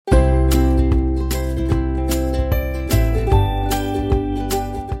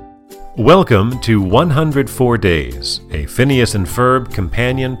Welcome to 104 Days, a Phineas and Ferb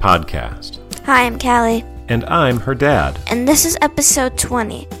companion podcast. Hi, I'm Callie. And I'm her dad. And this is episode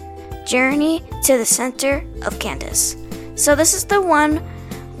 20, Journey to the Center of Candace. So this is the one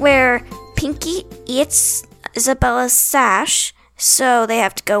where Pinky eats Isabella's sash, so they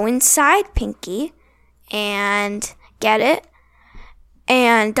have to go inside Pinky and get it.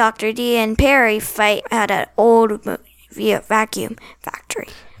 And Dr. D and Perry fight at an old vacuum factory.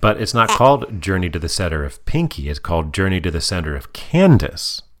 But it's not called Journey to the Center of Pinky. It's called Journey to the Center of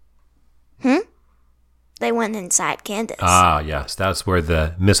Candace. They went inside Candace. Ah, yes. That's where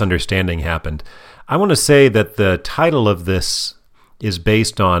the misunderstanding happened. I want to say that the title of this is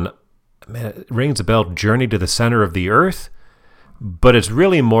based on, it rings a bell, Journey to the Center of the Earth. But it's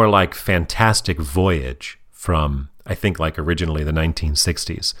really more like Fantastic Voyage from, I think, like originally the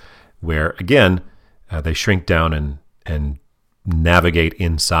 1960s, where, again, they shrink down and navigate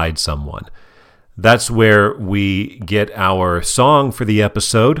inside someone. That's where we get our song for the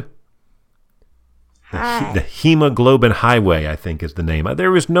episode. The Hemoglobin Highway, I think, is the name. There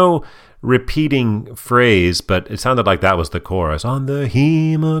was no repeating phrase, but it sounded like that was the chorus. On the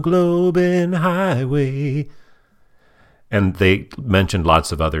Hemoglobin Highway. And they mentioned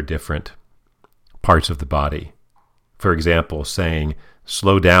lots of other different parts of the body. For example, saying,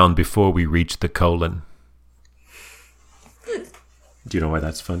 slow down before we reach the colon. Do you know why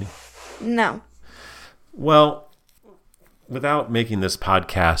that's funny? No. Well, without making this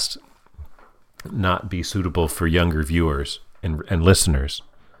podcast not be suitable for younger viewers and listeners,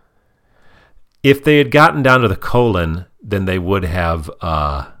 if they had gotten down to the colon, then they would have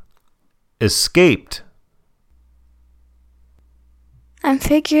escaped. I'm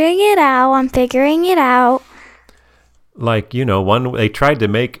figuring it out. Like, they tried to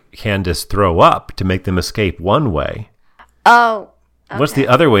make Candace throw up to make them escape one way. Oh. Okay. What's the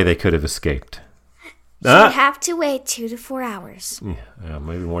other way they could have escaped? She'd have to wait 2 to 4 hours. Yeah,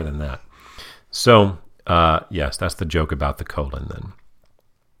 maybe more than that. So, yes, that's the joke about the colon then.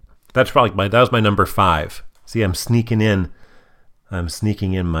 That was my number 5. See, I'm sneaking in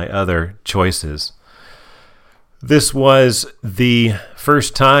my other choices. This was the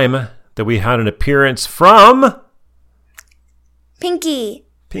first time that we had an appearance from Pinky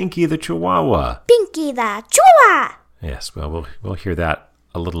the Chihuahua. Pinky the Chihuahua. Yes, well, we'll hear that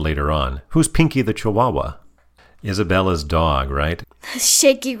a little later on. Who's Pinky the Chihuahua? Isabella's dog, right?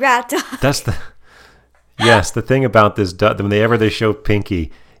 Shaky rat dog. That's the thing about this dog. Whenever they show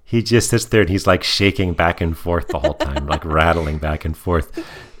Pinky, he just sits there and he's like shaking back and forth the whole time, like rattling back and forth.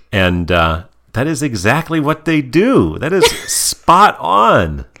 And that is exactly what they do. That is spot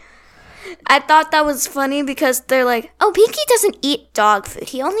on. I thought that was funny because they're like, oh, Pinky doesn't eat dog food.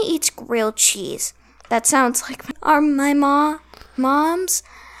 He only eats grilled cheese. That sounds like my mom's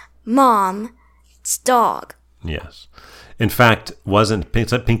dog. Yes. In fact, wasn't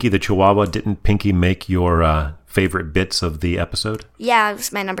Pinky the Chihuahua, didn't Pinky make your favorite bits of the episode? Yeah, it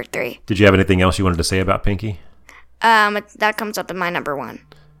was my number 3. Did you have anything else you wanted to say about Pinky? That comes up in my number 1.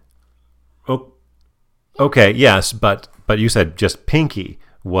 Oh, okay, yes, but you said just Pinky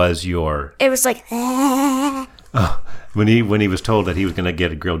was your... It was like... Oh, when he was told that he was going to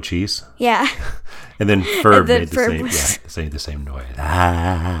get a grilled cheese? Yeah. And then Ferb made the same noise.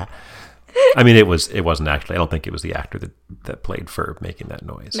 Ah. I mean, it wasn't actually. I don't think it was the actor that played Ferb making that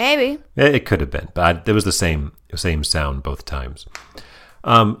noise. Maybe. It could have been, but it was the same sound both times.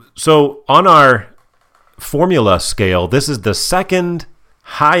 So on our formula scale, this is the second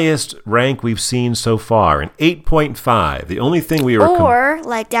highest rank we've seen so far, an 8.5. The only thing we were...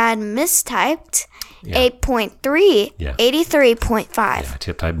 like Dad mistyped... 8.3, yeah. 83.5.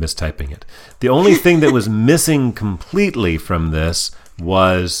 Yeah, I mistyping it. The only thing that was missing completely from this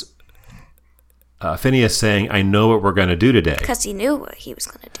was Phineas saying, I know what we're going to do today. Because he knew what he was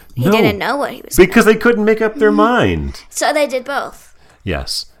going to do. He didn't know what he was going to do. Because they couldn't make up their mind. So they did both.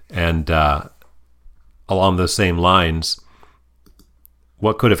 Yes. And along those same lines,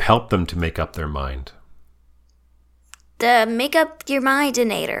 what could have helped them to make up their mind? The make up your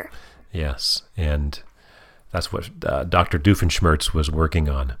mindinator. Yes, and that's what Dr. Doofenshmirtz was working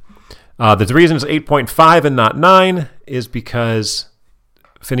on. The reason it's 8.5 and not 9 is because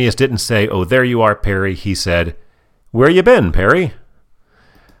Phineas didn't say, oh, there you are, Perry. He said, where you been, Perry?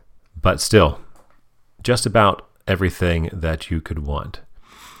 But still, just about everything that you could want.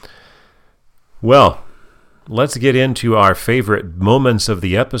 Well, let's get into our favorite moments of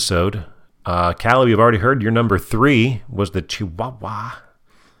the episode. Callie, we've already heard your number 3 was the Chihuahua.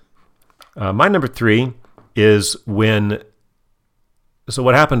 My number 3 is when... So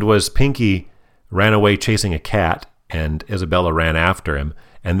what happened was Pinky ran away chasing a cat, and Isabella ran after him.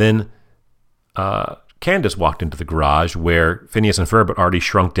 And then Candace walked into the garage where Phineas and Ferb had already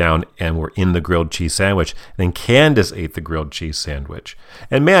shrunk down and were in the grilled cheese sandwich. Then Candace ate the grilled cheese sandwich.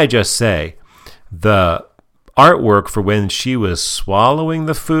 And may I just say, the artwork for when she was swallowing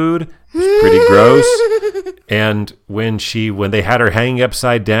the food was pretty gross. And when they had her hanging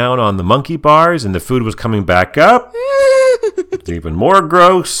upside down on the monkey bars and the food was coming back up, it's even more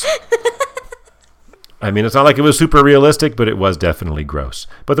gross. I mean, it's not like it was super realistic, but it was definitely gross.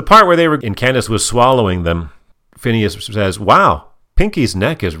 But the part where and Candace was swallowing them, Phineas says, "Wow, Pinky's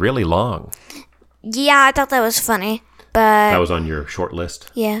neck is really long." Yeah, I thought that was funny, but... That was on your short list?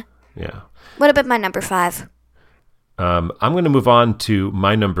 Yeah. Yeah. What about my number 5? I'm going to move on to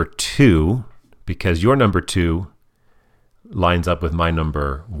my number 2, because your number 2 lines up with my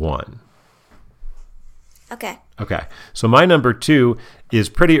number 1. Okay. So my number 2 is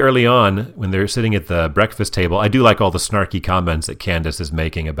pretty early on when they're sitting at the breakfast table. I do like all the snarky comments that Candace is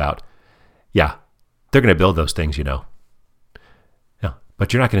making about, yeah, they're going to build those things, Yeah,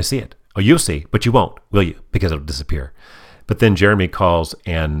 but you're not going to see it. Oh, you'll see, but you won't, will you? Because it'll disappear. But then Jeremy calls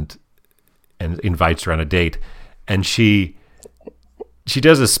and invites her on a date, and she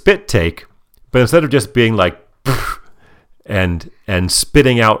does a spit take, but instead of just being like, and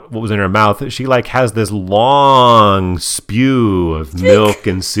spitting out what was in her mouth, she has this long spew of milk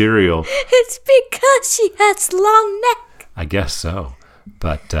and cereal. It's because she has long neck. I guess so.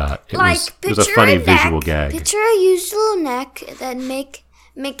 But it was a funny visual gag. Picture a usual neck, and then make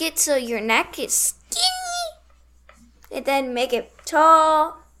it so your neck is skinny, and then make it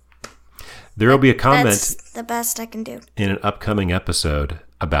tall. There will be a comment. That's the best I can do. In an upcoming episode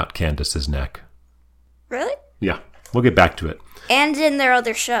about Candace's neck. Really? Yeah. We'll get back to it. And in their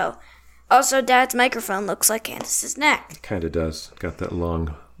other show. Also, Dad's microphone looks like Candace's neck. It kind of does. Got that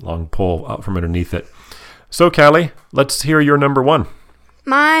long pole out from underneath it. So, Callie, let's hear your number 1.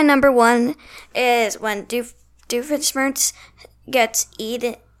 My number 1 is when Doofenshmirtz gets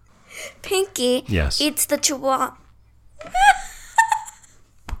eaten. Pinky eats the chihuahua.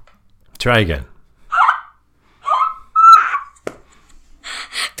 Try again.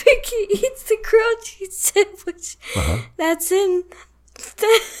 Pinky eats the grilled cheese sandwich. That's in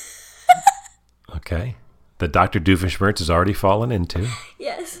Okay. The Dr. Doofenshmirtz has already fallen into.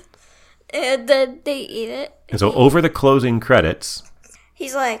 Yes. And then they eat it. And so over the closing credits,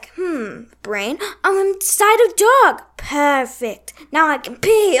 he's like, brain, I'm inside a dog. Perfect. Now I can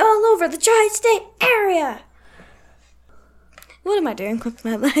pee all over the tri-state area. What am I doing with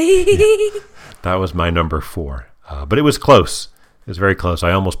my life? That was my number 4. But it was close. It was very close.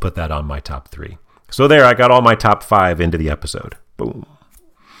 I almost put that on my top 3. So there, I got all my top 5 into the episode. Boom.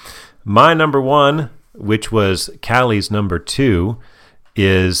 My number 1, which was Callie's number 2,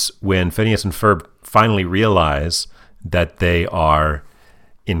 is when Phineas and Ferb finally realize that they are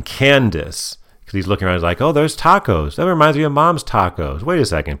in Candace. Because he's looking around, he's like, oh, there's tacos. That reminds me of Mom's tacos. Wait a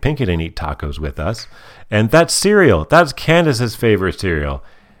second, Pinky didn't eat tacos with us. And that's cereal. That's Candace's favorite cereal.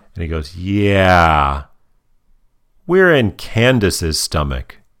 And he goes, yeah, we're in Candace's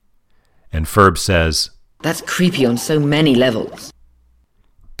stomach. And Ferb says, that's creepy on so many levels.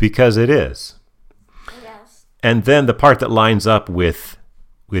 Because it is. Yes. And then the part that lines up with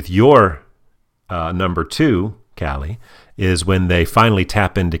your number 2, Callie, is when they finally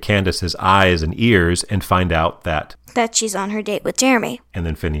tap into Candace's eyes and ears and find out that she's on her date with Jeremy. And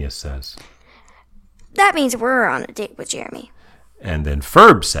then Phineas says, that means we're on a date with Jeremy. And then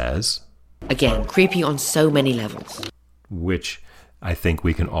Ferb says, again, creepy on so many levels. Which I think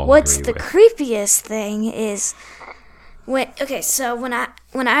we can all What's agree the with. creepiest thing is when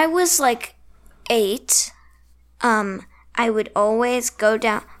I was like 8, I would always go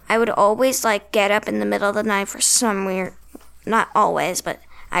down. I would always get up in the middle of the night for some weird, not always, but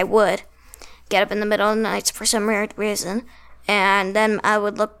I would get up in the middle of the night for some weird reason, and then I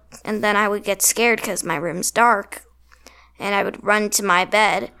would look, and then I would get scared because my room's dark, and I would run to my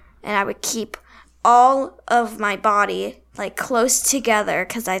bed, and I would keep all of my body close together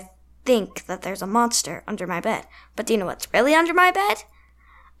because I think that there's a monster under my bed. But do you know what's really under my bed?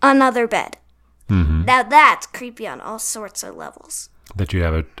 Another bed. Mm-hmm. Now that's creepy on all sorts of levels. That you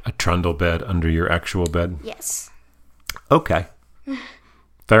have a trundle bed under your actual bed? Yes. Okay.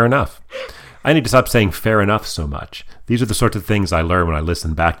 Fair enough. I need to stop saying fair enough so much. These are the sorts of things I learn when I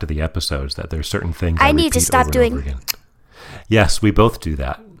listen back to the episodes, that there's certain things I need to repeat stop over doing. and over again. Yes, we both do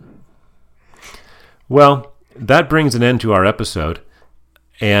that. Well, that brings an end to our episode.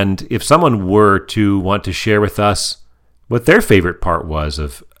 And if someone were to want to share with us what their favorite part was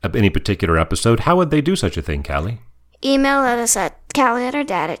of any particular episode, how would they do such a thing, Callie? Email us at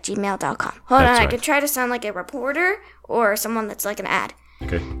callieanddad@gmail.com. Hold on, That's I right. could try to sound like a reporter or someone that's like an ad.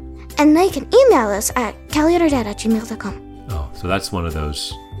 Okay. And they can email us at callyourdad@gmail.com. Oh, so that's one of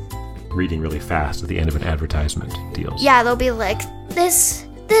those reading really fast at the end of an advertisement deals. Yeah, they'll be like, this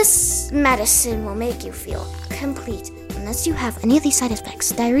medicine will make you feel complete unless you have any of these side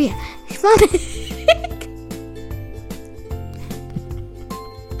effects. Diarrhea.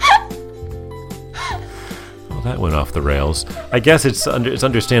 Well, that went off the rails. I guess it's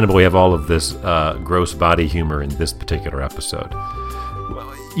understandable we have all of this gross body humor in this particular episode.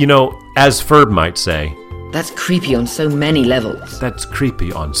 You know, as Ferb might say, That's creepy on so many levels. that's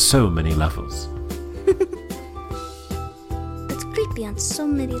creepy on so many levels. It's creepy on so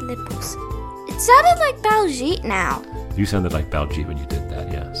many levels. It sounded like Baljeet now. You sounded like Baljeet when you did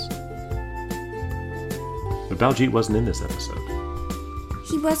that, yes. But Baljeet wasn't in this episode.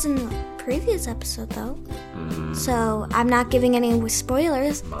 He was in the previous episode, though. So I'm not giving any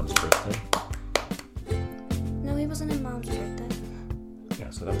spoilers. Mom's birthday. No, he wasn't in Mom's birthday. Yeah,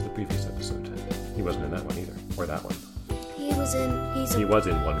 so that was the previous episode. He wasn't in that one either, or that one. He was in. He was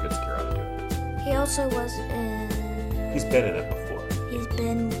in One Good Scare Out of It. He also was in. He's been in it before. He's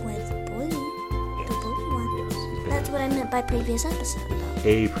been with Bully. Yes. The Bully one. Yes, he's been That's what I meant by previous episode, though.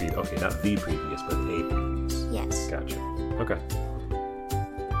 Okay, not the previous, but a previous. Yes. Gotcha. Okay.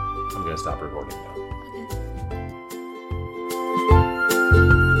 I'm gonna stop recording now.